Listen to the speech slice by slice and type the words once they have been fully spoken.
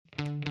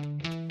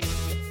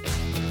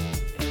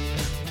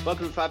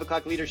Welcome to 5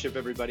 O'Clock Leadership,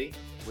 everybody,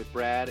 with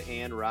Brad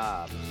and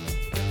Rob.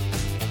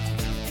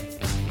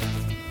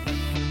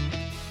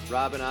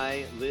 Rob and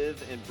I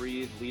live and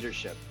breathe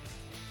leadership.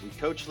 We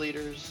coach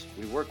leaders,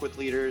 we work with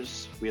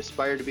leaders, we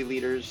aspire to be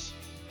leaders,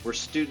 we're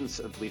students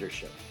of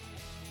leadership.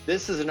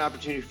 This is an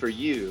opportunity for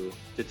you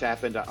to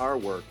tap into our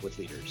work with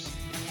leaders.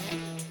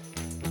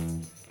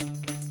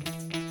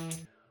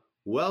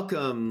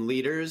 Welcome,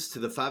 leaders, to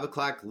the 5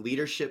 O'Clock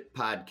Leadership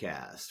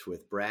Podcast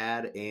with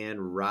Brad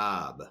and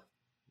Rob.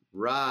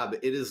 Rob,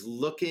 it is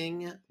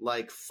looking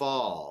like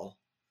fall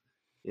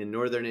in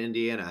northern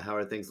Indiana. How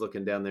are things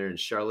looking down there in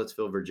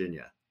Charlottesville,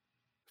 Virginia?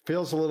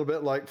 Feels a little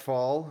bit like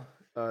fall.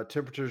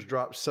 Temperatures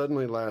dropped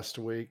suddenly last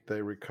week.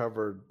 They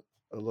recovered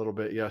a little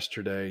bit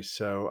yesterday.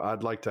 So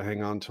I'd like to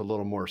hang on to a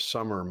little more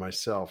summer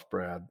myself,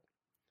 Brad.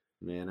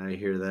 Man, I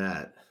hear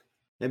that.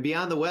 And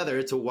beyond the weather,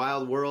 it's a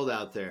wild world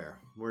out there.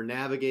 We're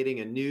navigating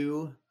a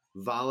new,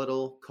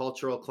 volatile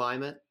cultural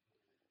climate.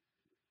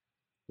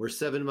 We're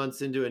 7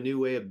 months into a new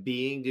way of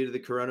being due to the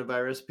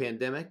coronavirus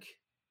pandemic.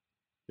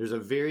 There's a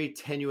very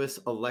tenuous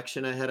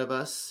election ahead of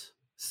us.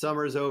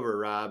 Summer's over,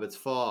 Rob. It's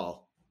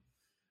fall.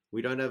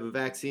 We don't have a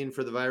vaccine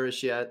for the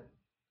virus yet.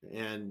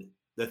 And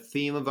the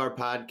theme of our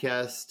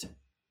podcast,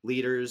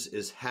 leaders,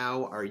 is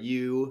how are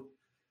you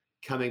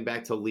coming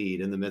back to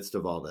lead in the midst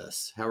of all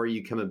this? How are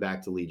you coming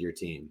back to lead your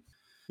team?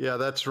 Yeah,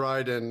 that's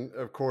right. And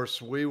of course,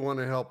 we want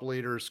to help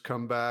leaders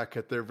come back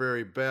at their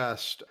very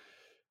best.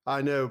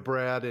 I know,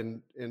 Brad,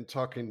 in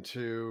talking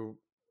to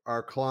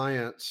our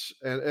clients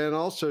and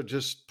also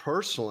just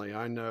personally,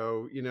 I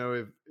know,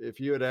 if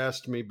you had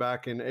asked me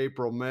back in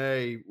April,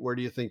 May, where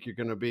do you think you're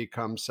going to be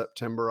come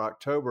September,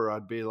 October?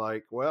 I'd be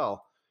like,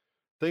 well,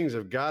 things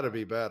have got to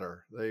be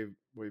better.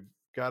 We've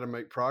got to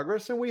make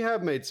progress, and we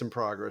have made some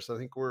progress. I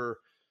think we're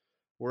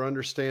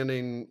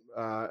understanding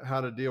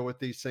how to deal with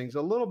these things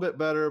a little bit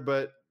better,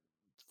 but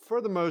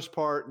for the most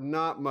part,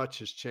 not much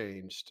has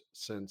changed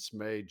since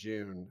May,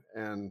 June.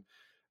 And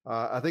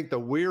I think the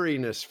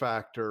weariness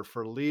factor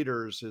for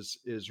leaders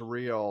is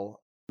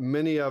real.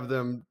 Many of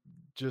them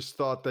just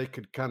thought they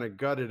could kind of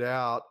gut it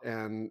out.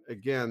 And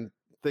again,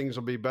 things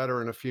will be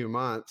better in a few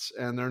months,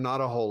 and they're not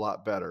a whole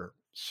lot better.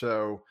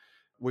 So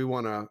we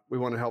want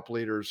to help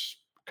leaders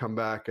come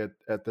back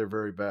at their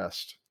very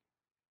best.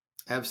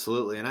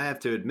 Absolutely. And I have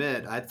to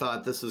admit, I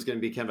thought this was going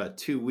to be kind of a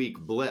 2-week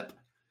blip.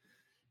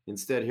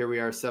 Instead, here we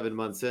are 7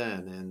 months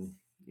in,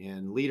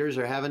 and leaders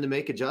are having to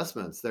make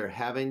adjustments. They're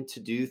having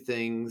to do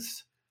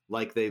things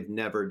like they've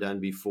never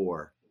done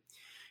before.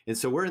 And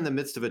so we're in the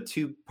midst of a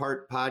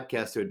 2-part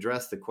podcast to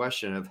address the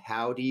question of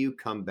how do you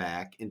come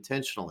back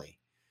intentionally?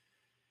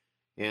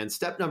 And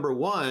step number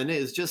 1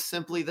 is just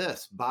simply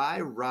this: buy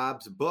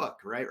Rob's book,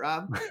 right,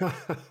 Rob?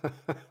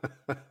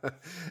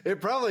 It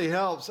probably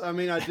helps. I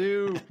mean, I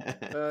do.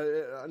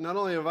 Not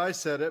only have I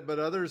said it, but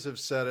others have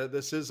said it.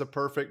 This is a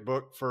perfect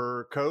book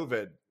for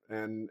COVID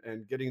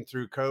and getting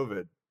through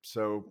COVID.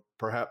 So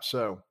perhaps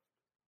so.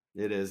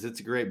 It is. It's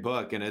a great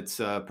book, and it's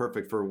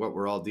perfect for what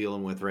we're all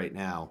dealing with right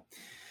now.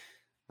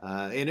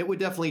 And it would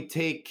definitely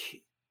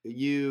take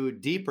you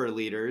deeper,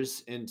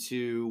 leaders,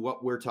 into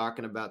what we're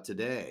talking about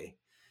today.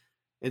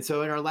 And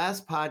so in our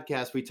last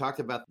podcast, we talked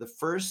about the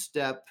first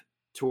step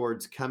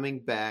towards coming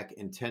back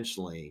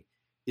intentionally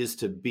is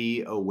to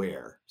be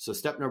aware. So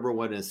step number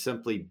 1 is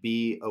simply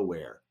be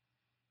aware.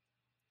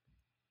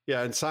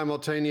 Yeah, and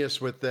simultaneous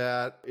with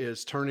that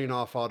is turning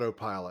off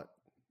autopilot.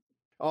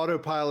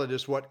 Autopilot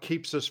is what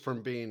keeps us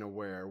from being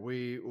aware.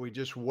 We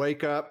just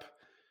wake up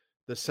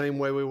the same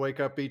way we wake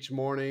up each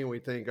morning. We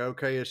think,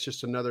 okay, it's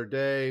just another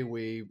day.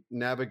 We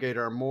navigate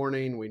our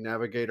morning, we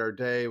navigate our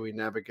day, we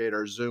navigate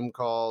our Zoom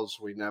calls,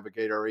 we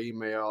navigate our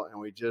email, and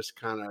we just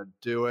kind of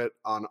do it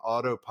on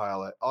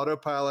autopilot.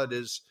 Autopilot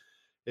is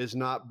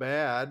not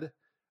bad,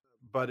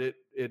 but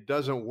it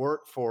doesn't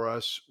work for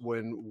us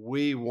when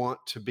we want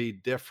to be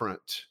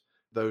different.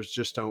 Those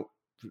just don't.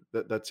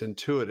 That's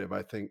intuitive,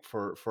 I think,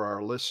 for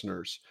our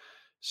listeners.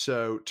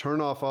 So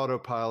turn off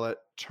autopilot,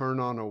 turn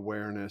on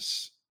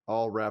awareness,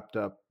 all wrapped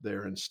up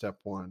there in step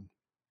 1.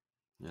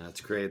 Yeah,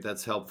 that's great.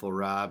 That's helpful,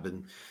 Rob.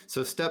 And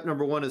so step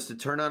number 1 is to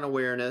turn on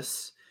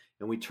awareness.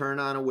 And we turn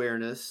on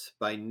awareness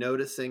by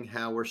noticing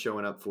how we're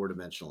showing up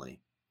 4-dimensionally.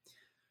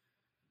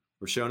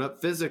 We're showing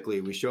up physically.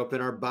 We show up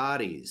in our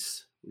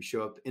bodies. We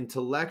show up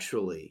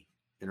intellectually,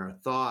 in our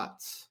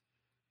thoughts,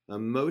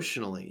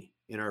 emotionally,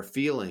 in our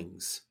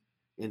feelings,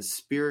 and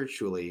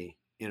spiritually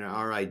in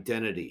our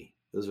identity.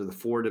 Those are the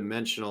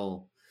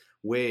 4-dimensional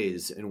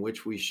ways in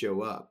which we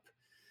show up.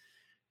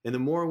 And the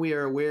more we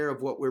are aware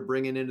of what we're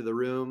bringing into the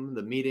room,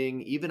 the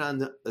meeting, even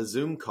on a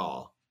Zoom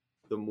call,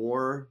 the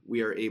more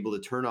we are able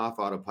to turn off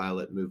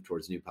autopilot and move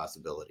towards new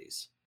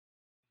possibilities.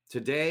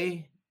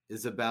 Today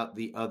is about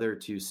the other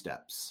 2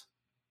 steps.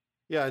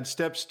 Yeah, and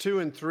steps 2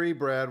 and 3,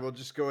 Brad, we'll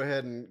just go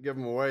ahead and give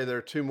them away. There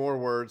are 2 more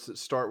words that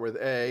start with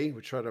A.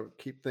 We try to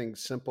keep things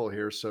simple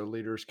here so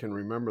leaders can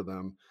remember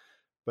them.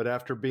 But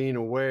after being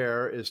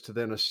aware is to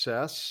then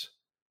assess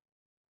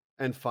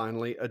and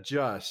finally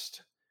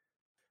adjust.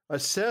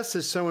 Assess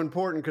is so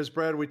important because,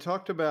 Brad, we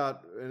talked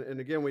about,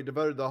 and again, we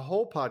devoted the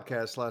whole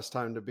podcast last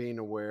time to being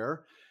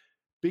aware,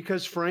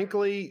 because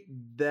frankly,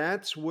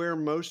 that's where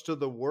most of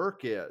the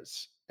work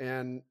is.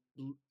 And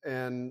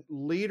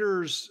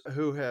leaders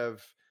who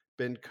have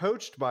been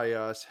coached by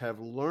us have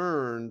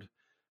learned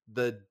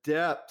the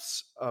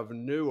depths of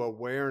new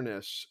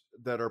awareness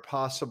that are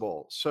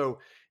possible. So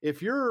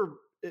if you're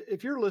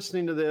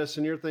listening to this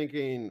and you're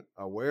thinking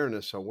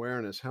awareness,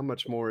 how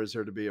much more is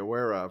there to be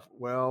aware of?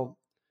 Well,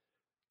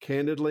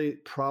 candidly,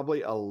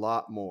 probably a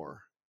lot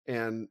more.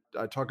 And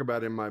I talk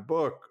about in my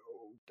book,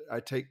 I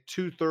take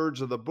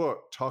 2/3 of the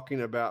book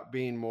talking about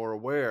being more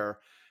aware,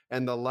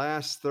 and the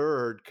last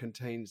third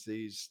contains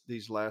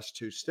these last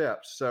two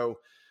steps. So,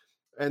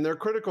 and they're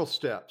critical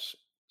steps.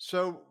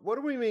 So, what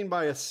do we mean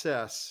by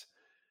assess?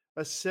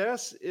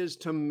 Assess is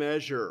to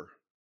measure.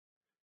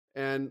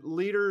 And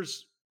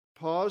leaders,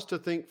 pause to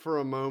think for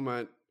a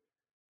moment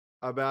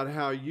about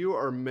how you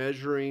are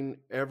measuring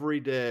every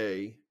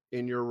day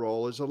in your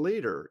role as a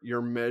leader.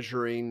 You're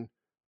measuring,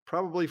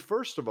 probably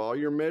first of all,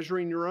 you're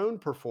measuring your own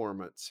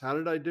performance. How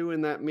did I do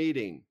in that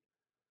meeting?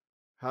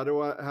 How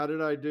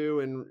did I do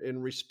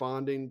in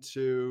responding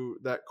to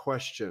that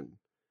question?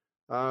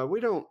 We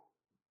don't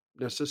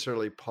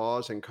necessarily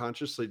pause and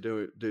consciously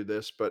do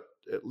this, but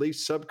at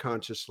least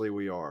subconsciously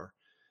we are.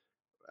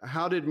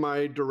 How did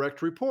my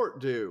direct report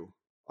do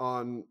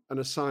on an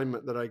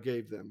assignment that I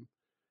gave them?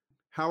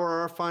 How are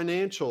our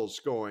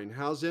financials going?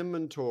 How's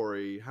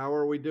inventory? How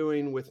are we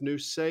doing with new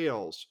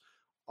sales?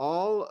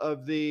 All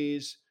of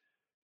these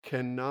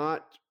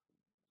cannot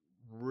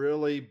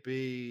really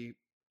be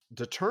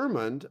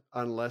determined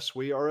unless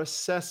we are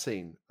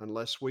assessing,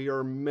 unless we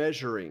are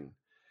measuring.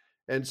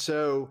 And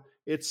so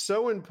it's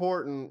so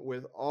important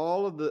with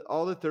all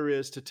that there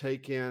is to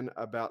take in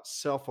about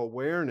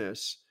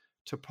self-awareness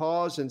to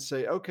pause and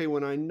say, okay,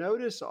 when I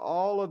notice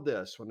all of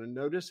this, when I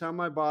notice how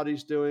my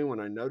body's doing, when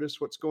I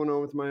notice what's going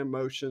on with my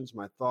emotions,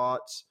 my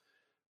thoughts,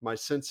 my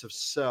sense of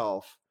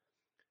self,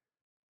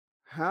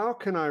 how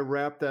can I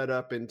wrap that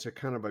up into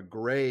kind of a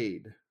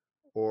grade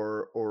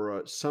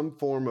or some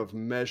form of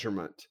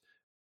measurement?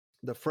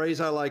 The phrase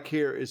I like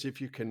here is,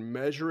 if you can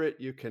measure it,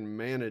 you can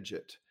manage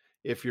it.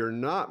 If you're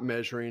not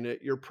measuring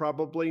it, you're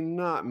probably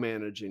not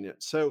managing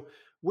it. So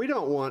we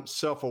don't want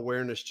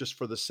self-awareness just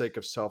for the sake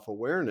of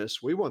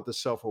self-awareness. We want the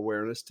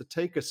self-awareness to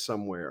take us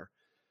somewhere.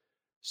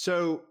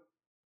 So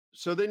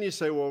then you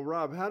say, well,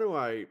 Rob, how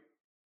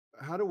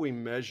do we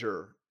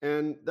measure?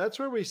 And that's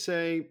where we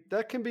say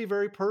that can be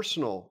very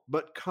personal,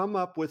 but come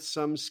up with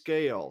some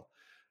scale.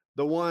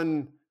 The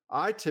one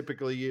I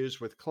typically use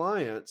with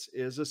clients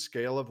is a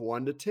scale of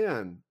 1 to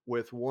 10,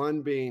 with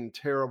 1 being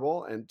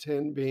terrible and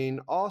 10 being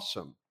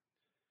awesome.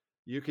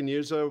 You can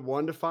use a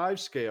 1 to 5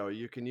 scale.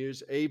 You can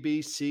use A,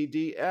 B, C,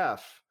 D,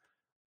 F.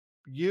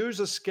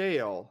 Use a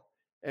scale.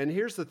 And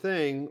here's the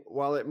thing,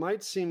 while it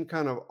might seem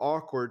kind of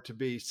awkward to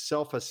be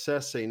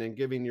self-assessing and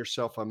giving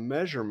yourself a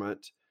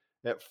measurement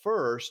at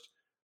first,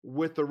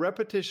 with the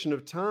repetition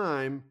of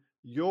time,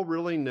 you'll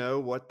really know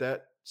what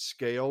that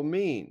scale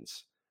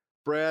means.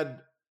 Brad,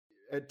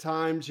 at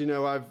times,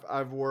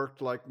 I've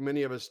worked, like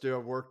many of us do,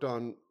 I've worked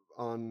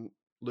on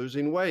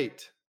losing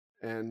weight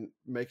and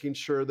making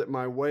sure that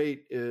my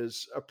weight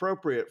is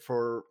appropriate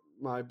for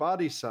my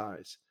body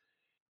size.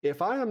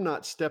 If I am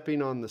not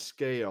stepping on the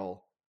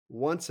scale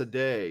once a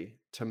day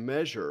to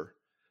measure,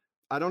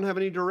 I don't have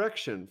any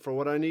direction for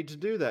what I need to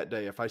do that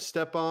day. If I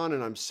step on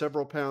and I'm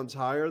several pounds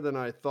higher than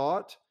I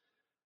thought,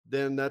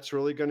 then that's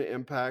really going to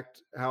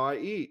impact how I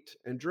eat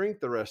and drink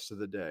the rest of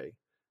the day.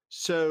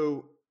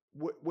 So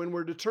when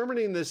we're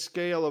determining this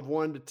scale of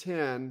 1 to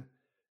 10,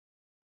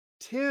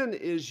 10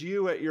 is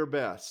you at your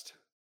best.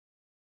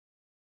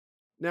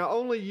 Now,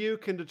 only you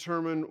can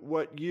determine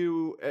what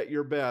you at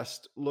your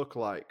best look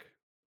like,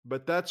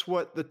 but that's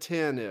what the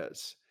 10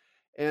 is.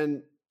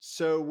 And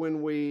so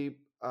when we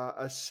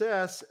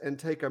assess and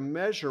take a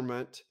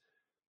measurement,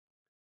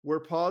 we're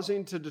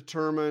pausing to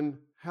determine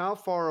how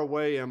far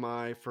away am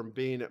I from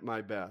being at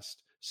my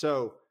best.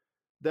 So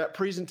that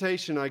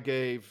presentation I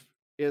gave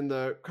in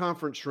the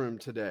conference room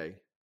today,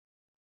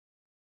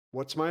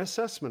 what's my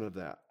assessment of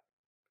that?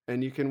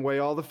 And you can weigh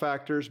all the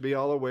factors, be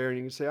all aware, and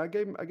you can say, I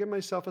gave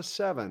myself a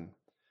 7.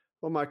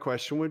 Well, my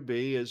question would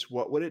be, is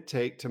what would it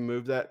take to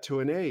move that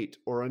to an 8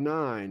 or a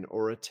 9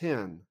 or a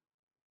 10?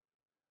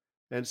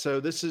 And so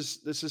this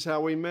is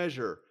how we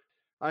measure.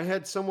 I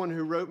had someone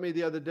who wrote me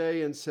the other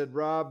day and said,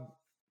 Rob,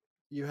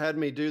 you had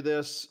me do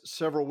this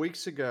several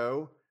weeks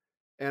ago,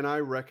 and I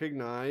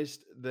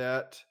recognized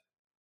that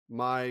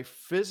my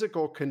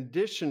physical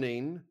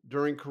conditioning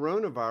during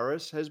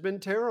coronavirus has been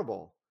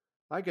terrible.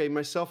 I gave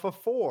myself a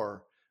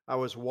 4. I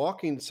was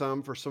walking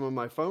some for some of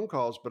my phone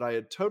calls, but I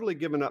had totally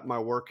given up my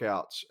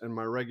workouts and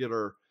my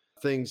regular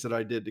things that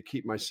I did to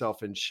keep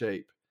myself in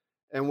shape.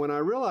 And when I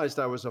realized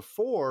I was a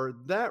 4,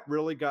 that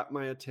really got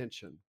my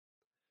attention.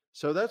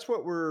 So that's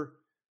what we're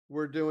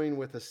doing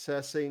with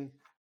assessing.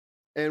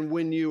 And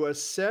when you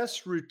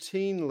assess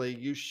routinely,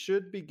 you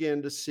should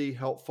begin to see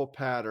helpful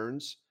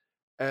patterns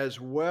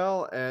as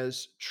well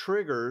as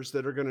triggers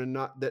that are going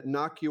to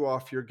knock you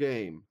off your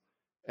game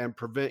and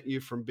prevent you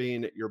from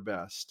being at your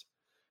best.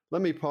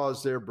 Let me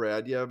pause there,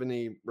 Brad. Do you have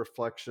any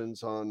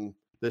reflections on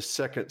this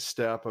second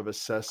step of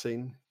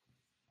assessing?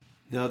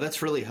 No,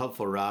 that's really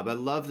helpful, Rob. I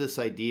love this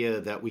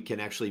idea that we can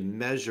actually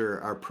measure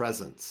our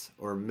presence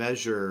or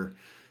measure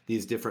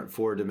these different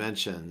 4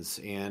 dimensions.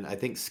 And I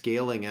think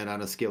scaling it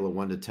on a scale of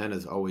 1 to 10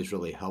 is always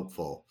really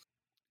helpful.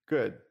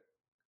 Good.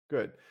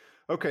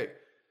 Okay.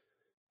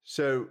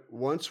 So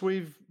once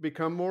we've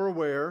become more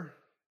aware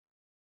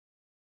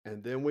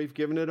and then we've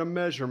given it a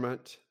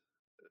measurement,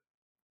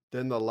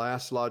 then the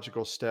last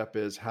logical step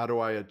is, how do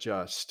I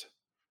adjust?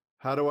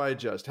 How do I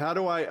adjust? How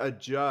do I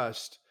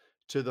adjust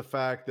to the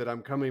fact that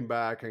I'm coming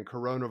back and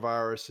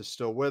coronavirus is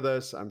still with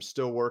us? I'm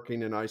still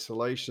working in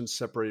isolation,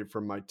 separated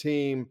from my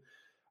team.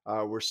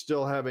 We're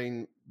still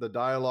having the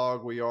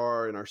dialogue we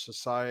are in our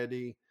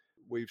society.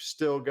 We've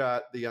still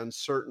got the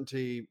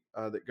uncertainty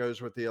that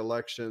goes with the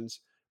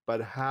elections.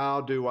 But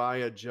how do I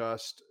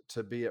adjust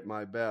to be at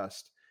my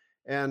best?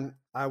 And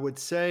I would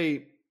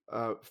say,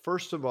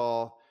 first of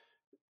all,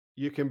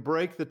 you can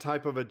break the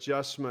type of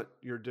adjustment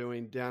you're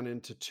doing down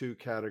into 2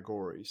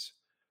 categories.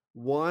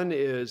 One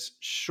is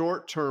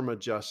short-term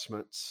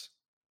adjustments,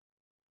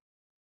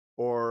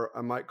 or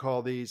I might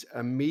call these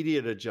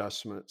immediate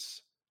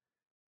adjustments.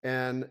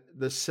 And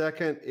the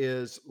second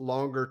is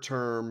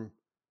longer-term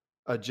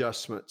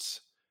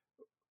adjustments.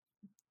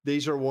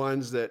 These are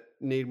ones that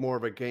need more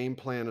of a game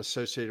plan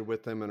associated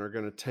with them and are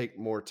going to take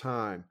more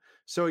time.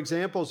 So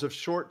examples of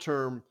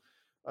short-term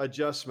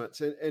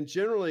adjustments, and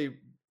generally,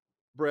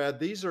 Brad,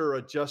 these are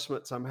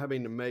adjustments I'm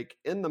having to make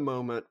in the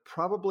moment,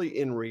 probably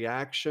in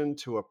reaction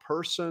to a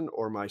person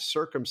or my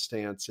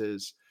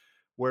circumstances,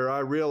 where I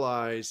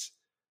realize,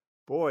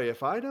 boy,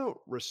 if I don't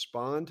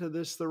respond to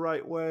this the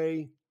right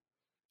way,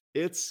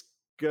 it's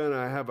going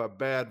to have a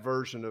bad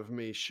version of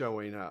me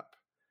showing up.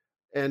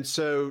 And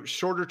so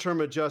shorter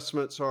term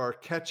adjustments are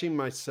catching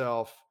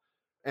myself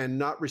and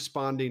not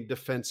responding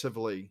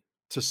defensively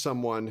to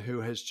someone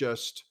who has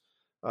just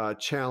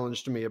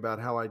challenged me about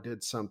how I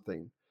did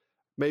something.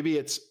 Maybe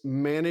it's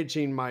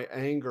managing my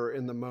anger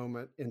in the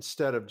moment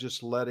instead of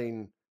just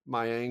letting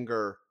my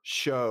anger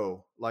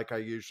show like I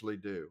usually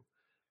do.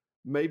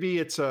 Maybe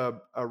it's a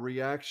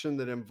reaction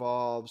that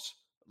involves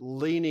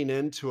leaning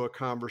into a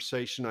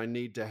conversation I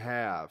need to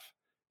have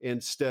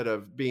instead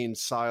of being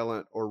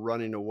silent or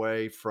running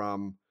away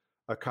from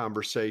a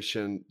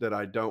conversation that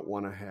I don't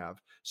want to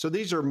have. So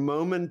these are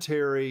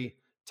momentary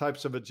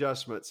types of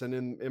adjustments. And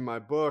in my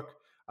book,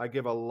 I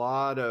give a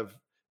lot of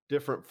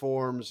different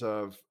forms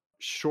of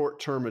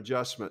short-term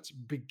adjustments,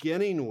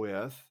 beginning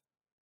with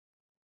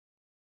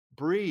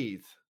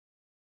breathe.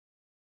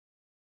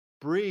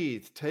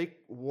 Breathe. Take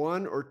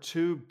 1 or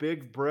 2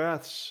 big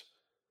breaths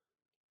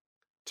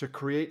to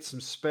create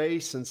some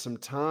space and some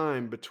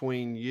time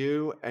between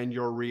you and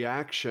your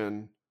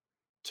reaction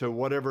to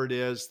whatever it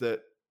is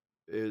that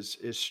is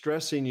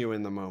stressing you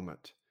in the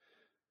moment.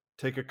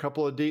 Take a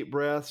couple of deep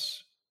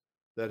breaths.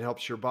 That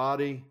helps your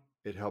body.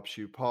 It helps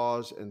you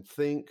pause and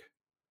think.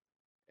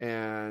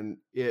 And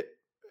it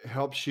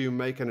helps you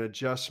make an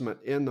adjustment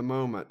in the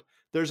moment.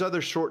 There's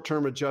other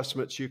short-term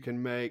adjustments you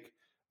can make.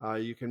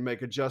 You can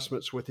make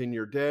adjustments within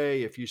your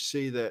day. If you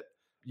see that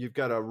you've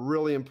got a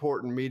really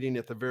important meeting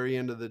at the very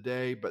end of the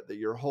day, but that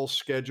your whole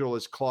schedule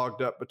is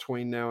clogged up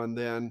between now and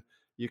then,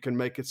 you can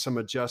make it some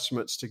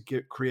adjustments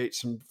to create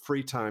some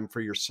free time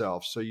for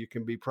yourself so you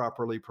can be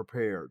properly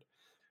prepared.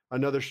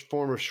 Another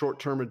form of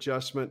short-term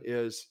adjustment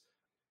is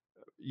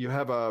you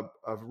have a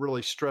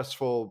really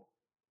stressful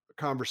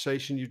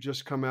conversation you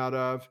just come out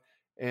of,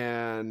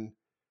 and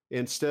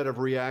instead of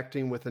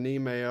reacting with an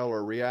email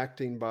or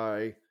reacting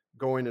by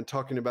going and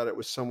talking about it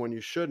with someone you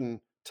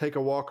shouldn't, take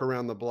a walk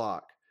around the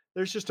block.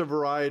 There's just a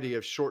variety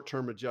of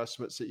short-term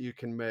adjustments that you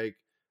can make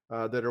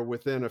that are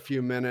within a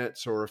few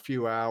minutes or a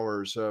few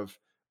hours of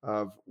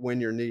when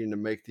you're needing to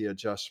make the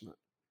adjustment.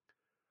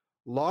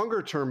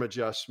 Longer-term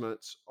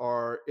adjustments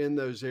are in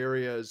those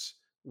areas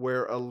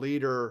where a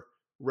leader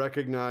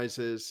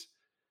recognizes,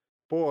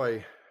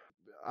 boy,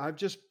 I've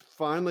just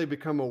finally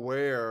become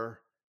aware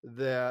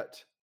that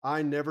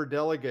I never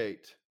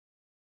delegate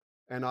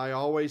and I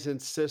always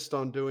insist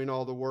on doing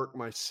all the work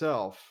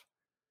myself.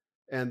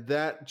 And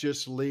that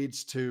just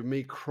leads to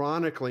me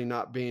chronically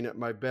not being at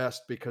my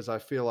best because I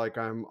feel like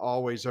I'm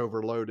always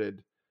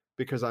overloaded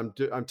because I'm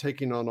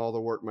taking on all the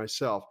work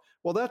myself.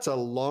 Well, that's a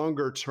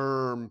longer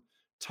term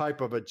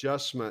type of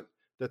adjustment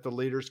that the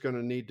leader's going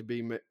to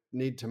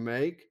need to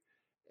make.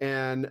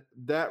 And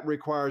that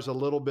requires a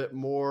little bit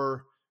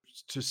more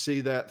to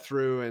see that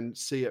through and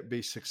see it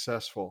be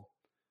successful.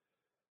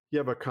 You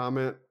have a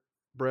comment,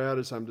 Brad,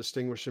 as I'm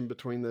distinguishing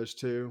between those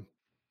two?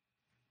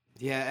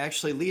 Yeah,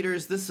 actually,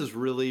 leaders, this is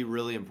really,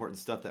 really important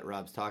stuff that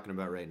Rob's talking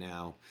about right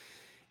now.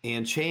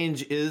 And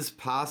change is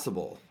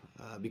possible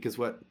because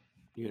one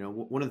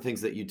of the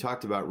things that you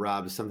talked about,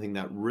 Rob, is something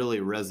that really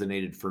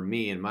resonated for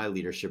me in my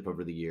leadership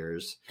over the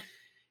years.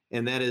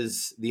 And that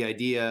is the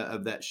idea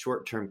of that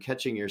short-term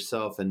catching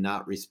yourself and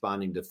not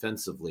responding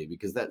defensively,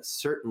 because that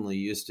certainly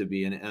used to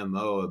be an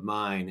MO of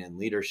mine in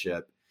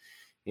leadership.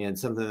 And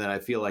something that I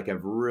feel like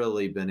I've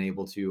really been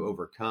able to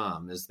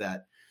overcome is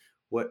that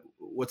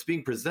what's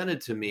being presented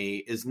to me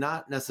is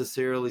not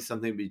necessarily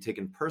something to be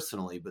taken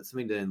personally, but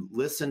something to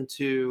listen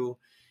to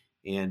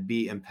and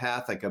be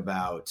empathic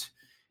about,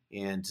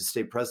 and to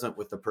stay present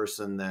with the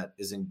person that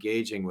is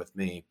engaging with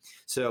me.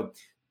 So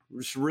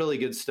it's really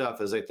good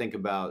stuff as I think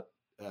about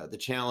the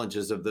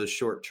challenges of those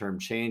short-term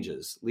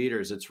changes.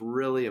 Leaders, it's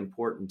really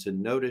important to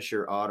notice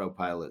your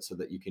autopilot so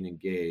that you can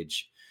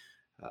engage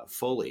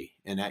fully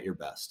and at your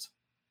best.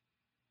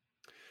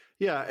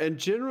 Yeah, and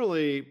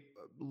generally,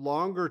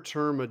 longer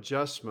term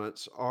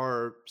adjustments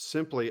are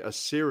simply a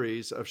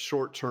series of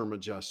short term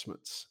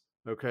adjustments.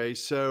 Okay,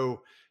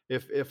 so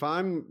if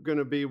I'm going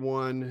to be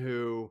one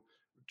who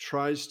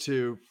tries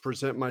to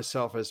present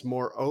myself as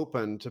more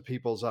open to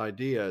people's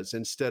ideas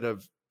instead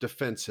of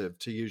defensive,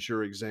 to use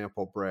your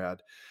example,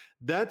 Brad,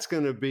 that's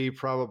going to be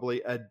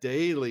probably a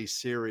daily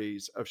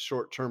series of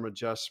short term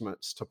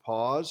adjustments to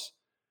pause,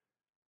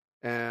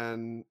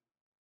 and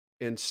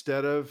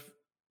instead of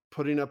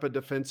putting up a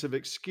defensive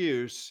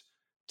excuse,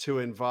 to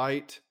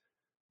invite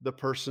the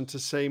person to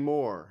say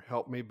more,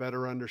 help me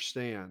better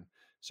understand.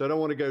 So I don't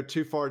want to go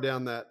too far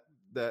down that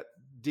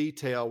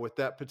detail with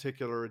that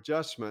particular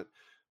adjustment,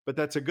 but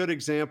that's a good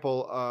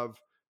example of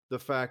the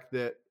fact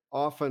that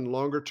often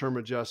longer term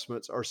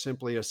adjustments are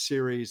simply a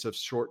series of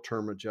short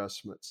term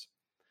adjustments.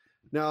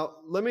 Now,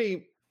 let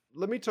me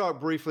talk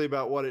briefly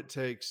about what it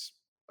takes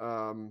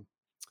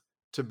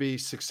to be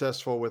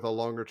successful with a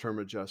longer term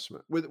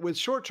adjustment. With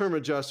short term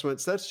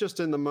adjustments, that's just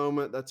in the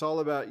moment. That's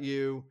all about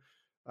you.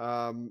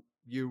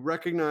 You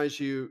recognize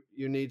you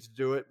need to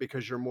do it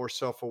because you're more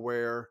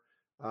self-aware.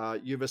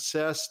 You've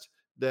assessed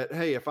that,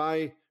 hey, if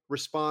I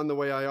respond the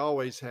way I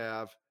always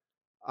have,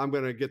 I'm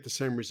going to get the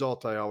same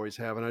result I always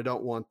have, and I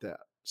don't want that.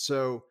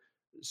 So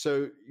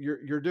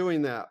you're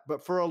doing that.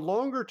 But for a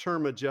longer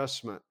term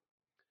adjustment,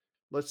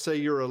 let's say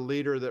you're a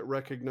leader that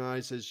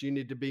recognizes you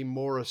need to be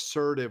more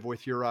assertive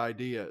with your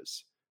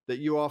ideas, that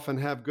you often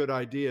have good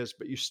ideas,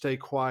 but you stay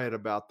quiet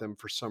about them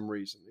for some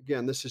reason.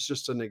 Again, this is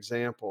just an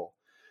example.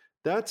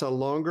 That's a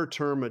longer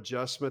term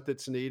adjustment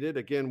that's needed.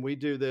 Again, we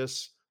do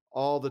this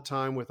all the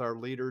time with our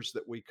leaders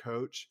that we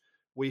coach.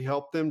 We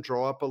help them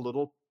draw up a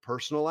little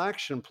personal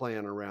action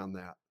plan around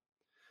that.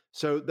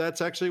 So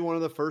that's actually one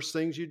of the first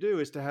things you do,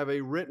 is to have a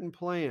written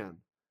plan.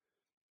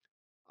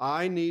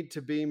 I need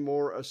to be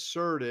more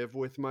assertive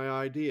with my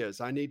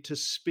ideas. I need to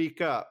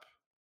speak up.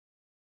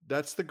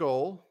 That's the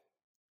goal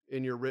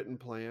in your written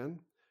plan.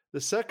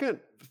 The second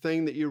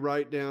thing that you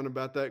write down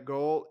about that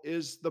goal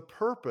is the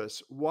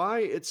purpose, why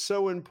it's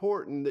so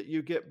important that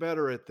you get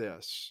better at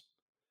this.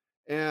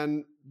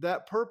 And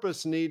that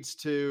purpose needs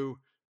to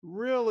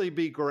really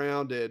be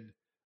grounded.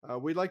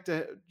 We like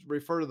to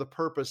refer to the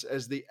purpose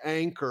as the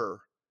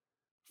anchor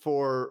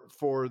for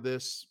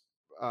this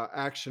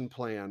action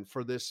plan,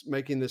 for this,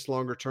 making this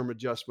longer term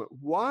adjustment.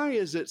 Why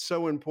is it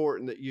so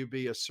important that you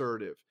be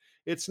assertive?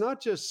 It's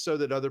not just so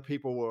that other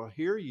people will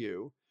hear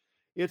you.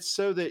 It's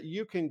so that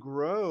you can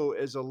grow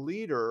as a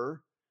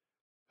leader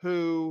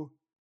who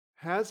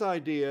has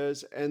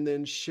ideas and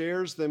then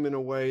shares them in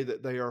a way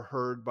that they are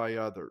heard by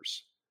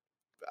others.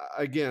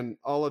 Again,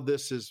 all of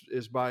this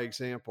is by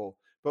example.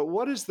 But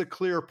what is the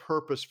clear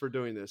purpose for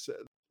doing this?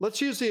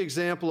 Let's use the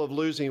example of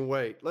losing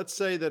weight. Let's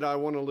say that I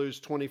want to lose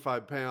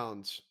 25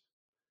 pounds.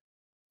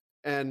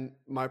 And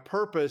my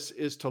purpose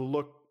is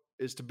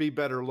to be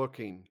better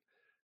looking.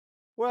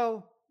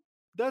 Well,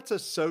 that's a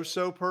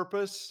so-so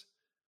purpose.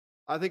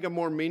 I think a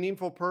more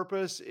meaningful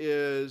purpose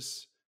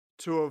is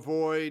to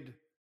avoid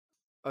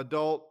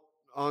adult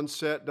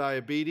onset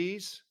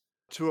diabetes,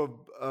 to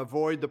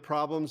avoid the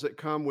problems that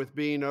come with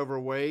being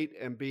overweight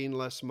and being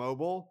less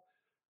mobile.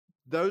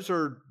 Those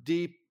are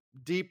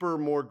deeper,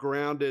 more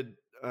grounded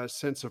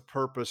sense of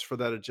purpose for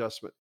that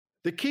adjustment.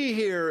 The key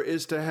here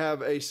is to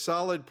have a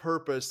solid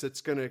purpose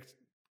that's going to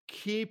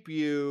keep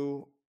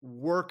you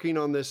working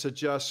on this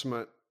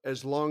adjustment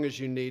as long as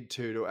you need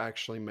to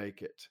actually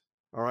make it.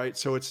 All right.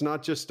 So it's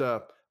not just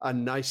a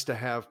nice to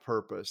have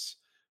purpose,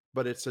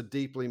 but it's a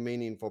deeply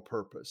meaningful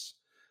purpose.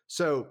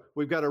 So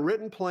we've got a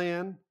written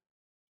plan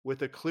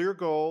with a clear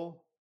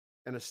goal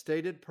and a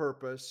stated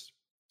purpose.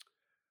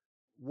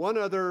 One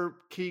other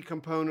key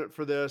component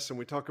for this, and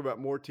we talk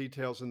about more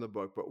details in the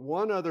book, but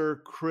one other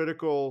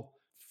critical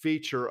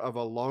feature of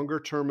a longer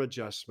term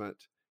adjustment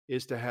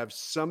is to have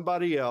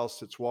somebody else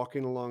that's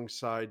walking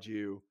alongside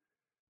you,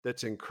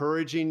 that's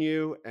encouraging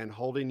you and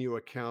holding you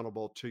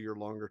accountable to your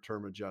longer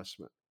term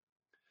adjustment.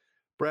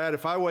 Brad,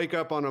 if I wake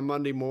up on a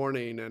Monday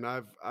morning and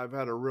I've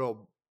had a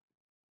real,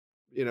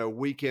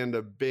 weekend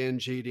of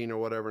binge eating or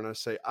whatever, and I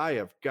say, I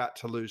have got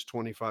to lose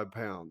 25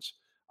 pounds.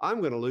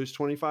 I'm going to lose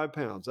 25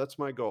 pounds. That's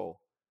my goal.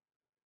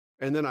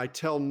 And then I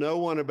tell no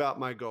one about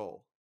my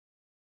goal.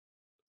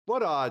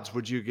 What odds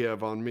would you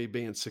give on me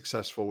being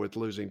successful with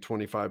losing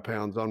 25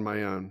 pounds on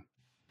my own?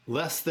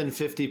 Less than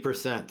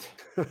 50%.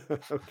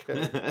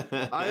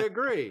 Okay. I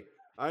agree.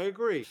 I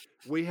agree.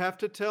 We have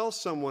to tell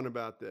someone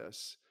about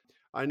this.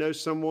 I know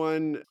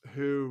someone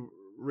who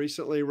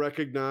recently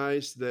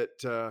recognized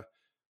that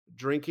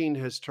drinking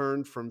has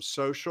turned from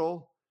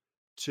social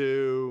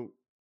to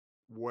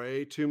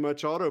way too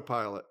much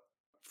autopilot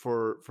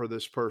for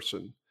this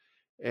person.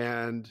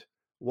 And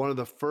one of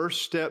the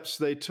first steps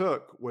they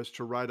took was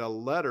to write a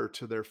letter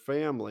to their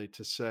family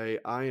to say,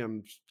 I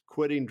am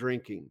quitting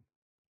drinking.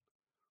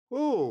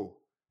 Ooh,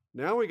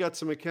 now we got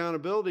some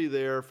accountability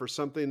there for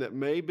something that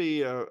may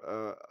be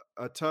a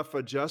tough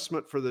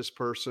adjustment for this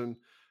person,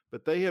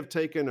 but they have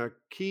taken a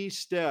key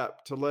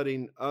step to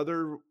letting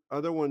other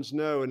ones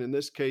know, and in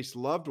this case,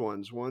 loved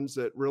ones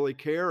that really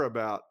care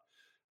about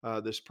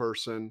this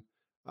person,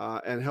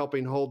 and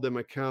helping hold them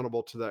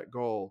accountable to that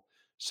goal.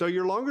 So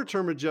your longer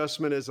term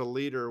adjustment as a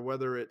leader,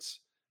 whether it's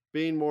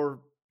being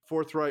more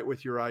forthright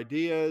with your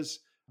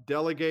ideas,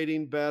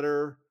 delegating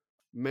better,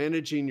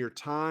 managing your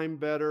time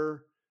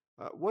better,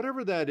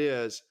 whatever that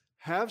is,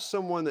 have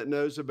someone that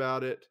knows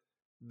about it,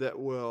 that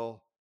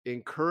will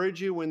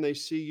encourage you when they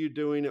see you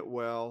doing it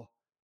well,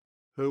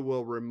 who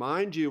will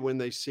remind you when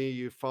they see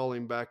you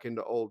falling back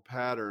into old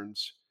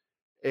patterns.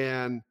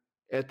 And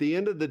at the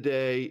end of the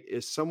day,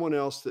 is someone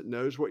else that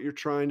knows what you're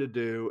trying to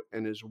do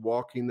and is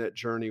walking that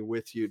journey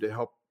with you to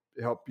help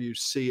you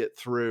see it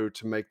through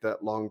to make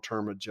that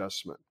long-term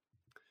adjustment.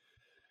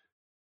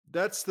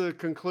 That's the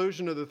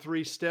conclusion of the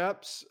 3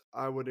 steps.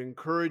 I would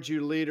encourage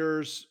you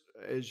leaders,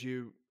 as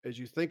you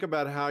think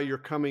about how you're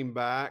coming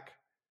back,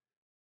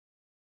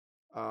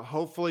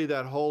 hopefully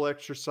that whole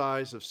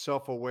exercise of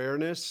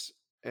self-awareness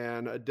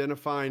and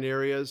identifying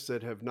areas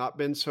that have not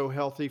been so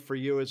healthy for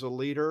you as a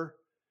leader,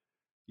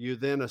 you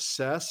then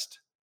assessed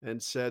and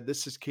said,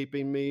 this is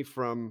keeping me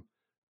from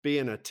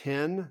being a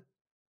 10.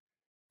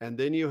 And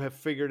then you have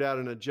figured out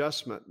an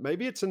adjustment.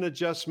 Maybe it's an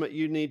adjustment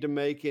you need to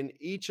make in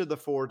each of the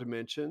 4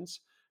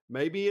 dimensions.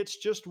 Maybe it's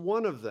just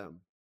one of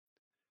them.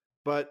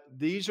 But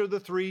these are the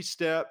 3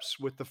 steps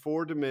with the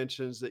 4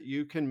 dimensions that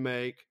you can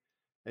make,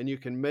 and you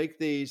can make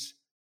these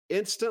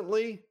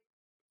instantly,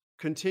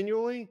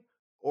 continually,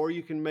 or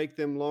you can make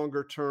them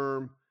longer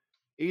term.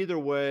 Either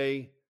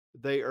way,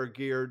 they are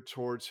geared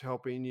towards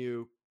helping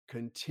you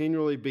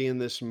continually be in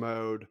this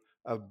mode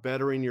of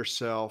bettering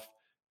yourself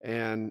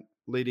and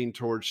leading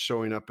towards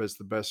showing up as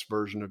the best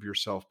version of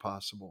yourself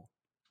possible.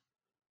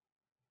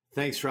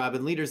 Thanks,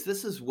 Robin. Leaders,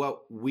 this is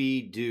what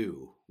we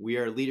do. We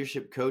are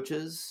leadership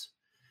coaches,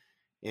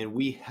 and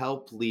we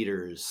help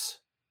leaders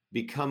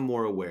become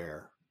more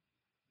aware,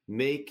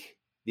 make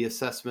the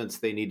assessments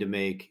they need to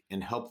make,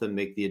 and help them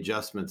make the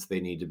adjustments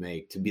they need to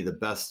make to be the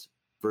best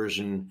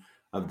version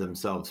of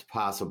themselves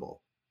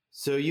possible.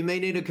 So you may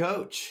need a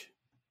coach.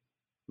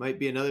 Might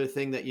be another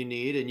thing that you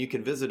need, and you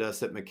can visit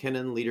us at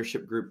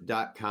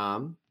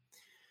McKinnonLeadershipGroup.com.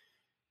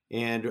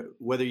 And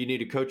whether you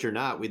need a coach or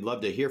not, we'd love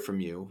to hear from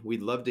you.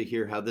 We'd love to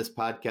hear how this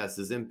podcast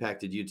has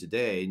impacted you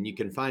today. And you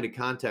can find a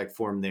contact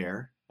form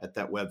there at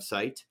that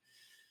website.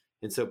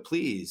 And so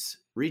please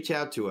reach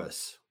out to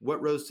us.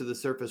 What rose to the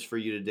surface for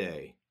you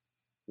today?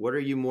 What are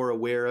you more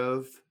aware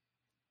of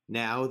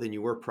now than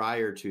you were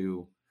prior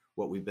to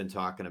what we've been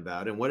talking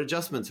about? And what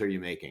adjustments are you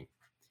making?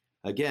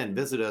 Again,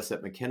 visit us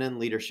at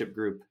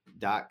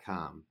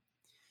McKinnonLeadershipGroup.com.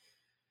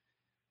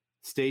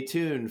 Stay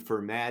tuned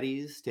for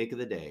Maddie's Take of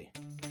the Day.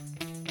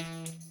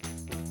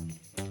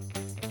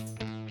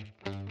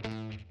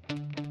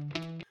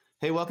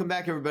 Hey, welcome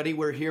back, everybody.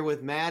 We're here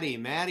with Maddie.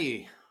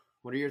 Maddie,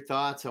 what are your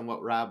thoughts on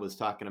what Rob was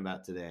talking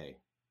about today?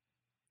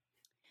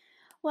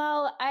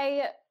 Well,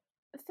 I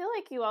feel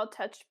like you all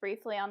touched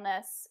briefly on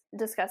this,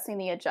 discussing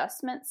the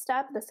adjustment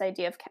step, this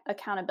idea of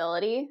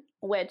accountability,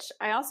 which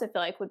I also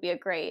feel like would be a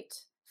great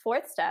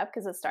 4th step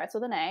because it starts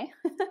with an A,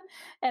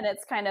 and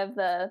it's kind of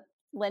the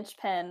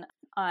linchpin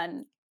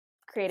on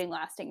creating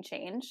lasting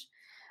change.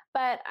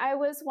 But I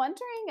was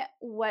wondering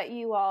what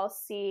you all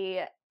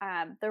see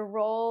the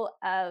role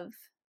of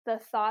the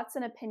thoughts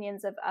and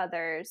opinions of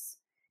others,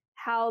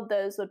 how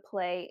those would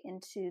play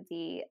into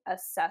the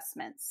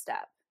assessment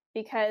step.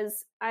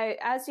 Because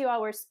as you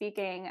all were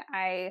speaking,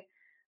 I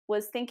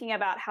was thinking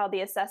about how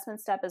the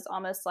assessment step is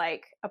almost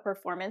like a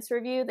performance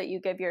review that you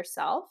give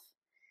yourself.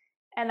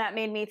 And that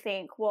made me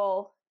think,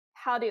 well,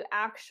 how do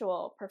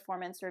actual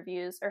performance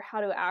reviews or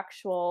how do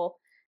actual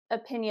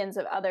opinions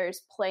of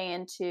others play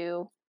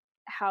into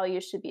how you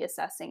should be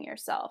assessing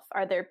yourself?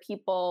 Are there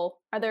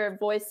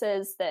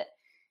voices that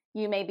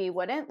you maybe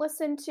wouldn't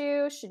listen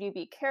to? Should you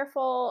be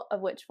careful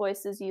of which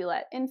voices you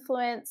let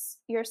influence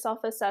your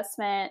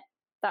self-assessment?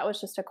 That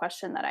was just a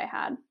question that I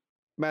had.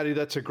 Maddie,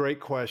 that's a great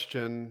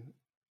question.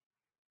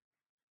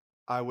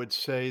 I would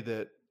say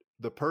that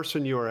the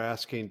person you are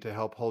asking to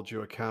help hold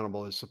you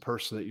accountable is the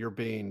person that you're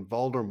being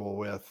vulnerable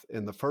with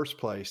in the first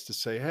place, to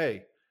say,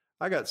 hey,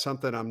 I got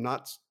something I'm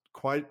not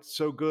quite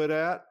so good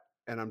at,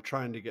 and I'm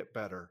trying to get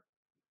better.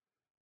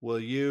 Will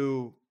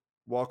you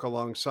walk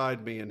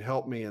alongside me and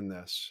help me in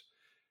this?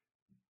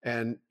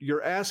 And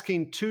you're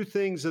asking 2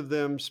 things of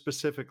them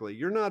specifically.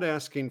 You're not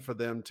asking for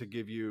them to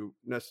give you,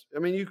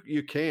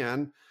 you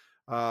can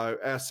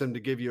ask them to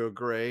give you a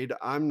grade.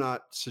 I'm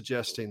not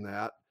suggesting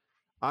that.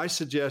 I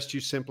suggest you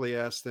simply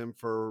ask them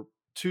for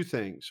two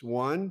things.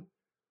 One,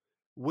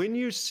 when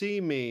you see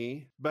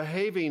me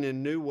behaving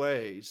in new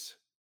ways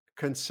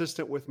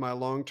consistent with my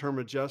long-term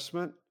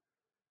adjustment,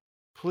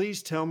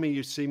 please tell me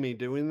you see me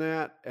doing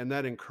that, and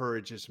that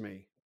encourages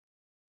me.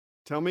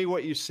 Tell me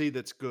what you see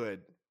that's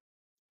good.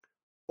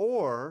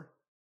 Or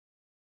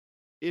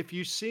if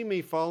you see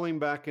me falling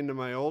back into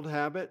my old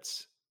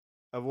habits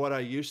of what I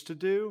used to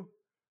do,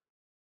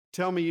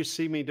 tell me you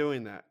see me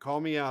doing that. Call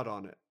me out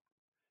on it.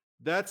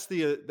 That's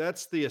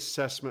the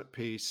assessment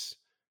piece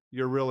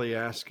you're really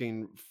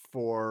asking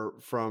for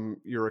from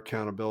your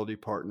accountability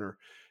partner.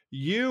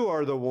 You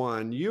are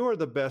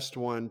the best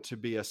one to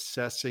be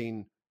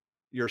assessing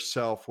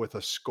yourself with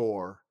a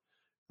score.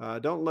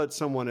 Don't let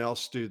someone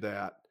else do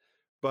that.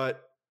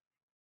 But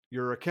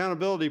your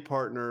accountability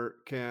partner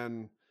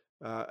can,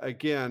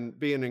 again,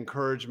 be an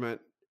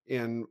encouragement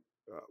in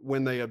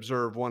when they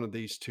observe one of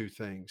these two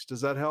things.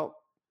 Does that help?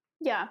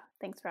 Yeah.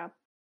 Thanks, Rob.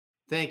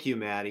 Thank you,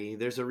 Maddie.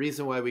 There's a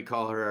reason why we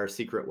call her our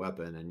secret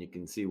weapon, and you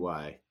can see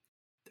why.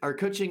 Our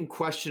coaching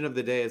question of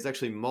the day is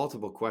actually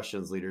multiple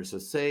questions, leaders. So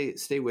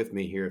stay with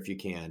me here if you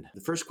can.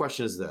 The first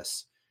question is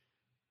this: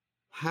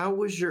 how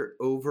was your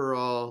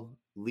overall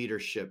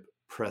leadership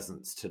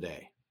presence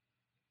today?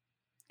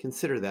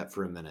 Consider that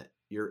for a minute.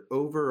 Your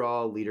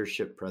overall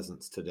leadership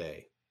presence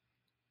today.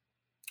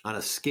 On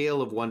a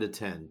scale of 1 to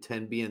 10,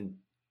 10 being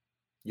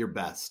your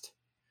best.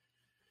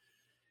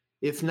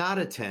 If not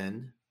a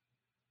 10,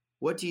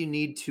 what do you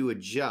need to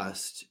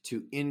adjust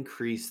to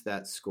increase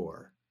that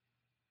score?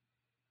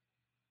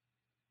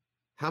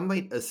 How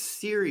might a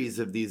series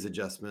of these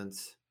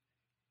adjustments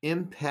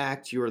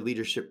impact your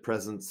leadership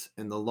presence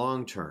in the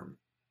long term?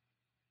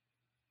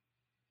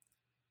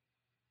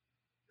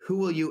 Who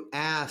will you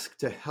ask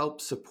to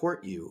help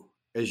support you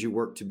as you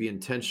work to be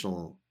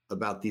intentional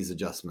about these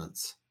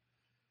adjustments?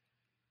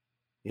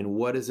 And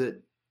what is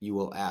it you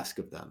will ask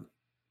of them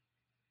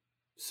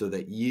so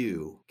that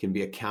you can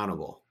be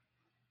accountable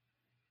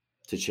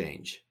to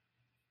change?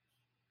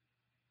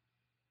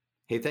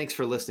 Hey, thanks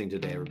for listening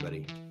today,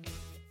 everybody.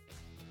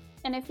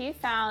 And if you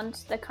found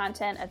the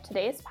content of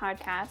today's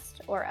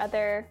podcast or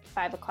other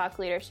 5 o'clock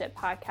leadership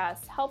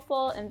podcasts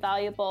helpful and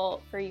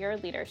valuable for your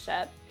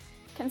leadership,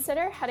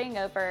 consider heading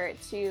over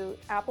to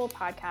Apple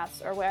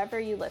Podcasts or wherever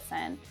you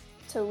listen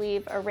to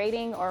leave a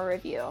rating or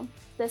review.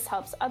 This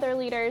helps other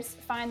leaders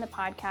find the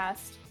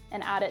podcast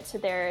and add it to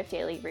their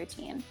daily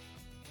routine.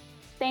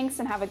 Thanks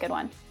and have a good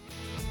one.